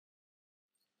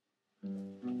Another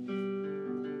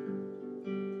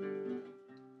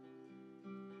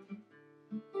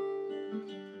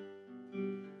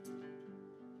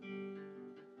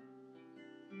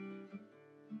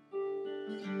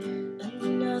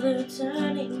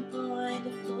turning point,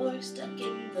 the fork stuck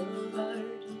in the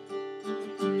road.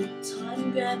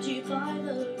 Time grabbed you by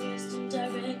the wrist and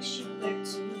directs you where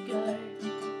to go.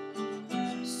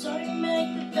 So you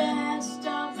make the best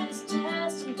of this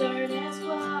test and don't ask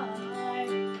why.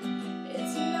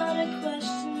 It's not a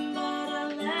question but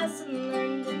a lesson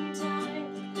learned in time.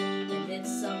 And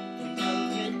it's something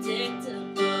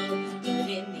unpredictable, but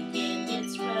in the end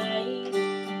it's right.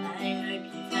 I hope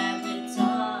you've had the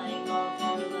time of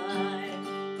your life.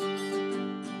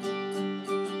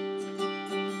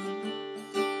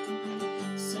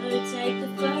 So take the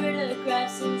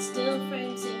photographs and still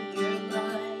frames in your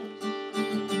mind.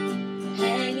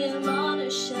 Hang 'em on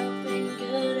a shelf in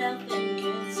good health and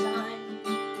good time.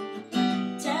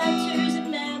 Tattoos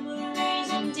and memories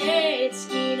and dates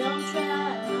skied on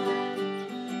track.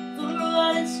 For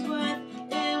what it's worth,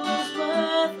 it was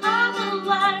worth all the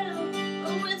while.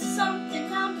 Oh, it's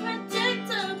something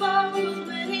unpredictable,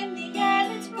 but in the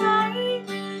end it's right.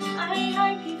 I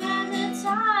hope you've had the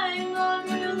time of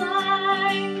your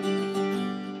life.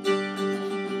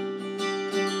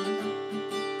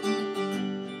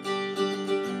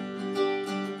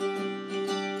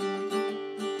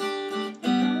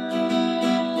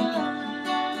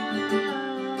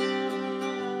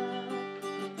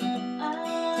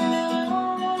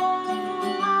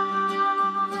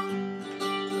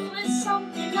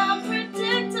 Something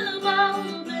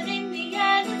unpredictable, but in the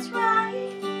end it's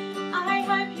right. I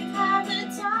hope you've had the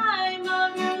time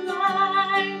of your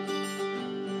life.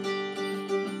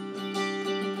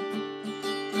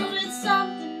 Oh, it's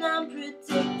something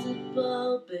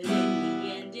unpredictable, but in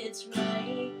the end it's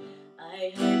right.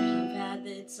 I hope you've had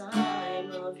the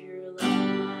time of your life.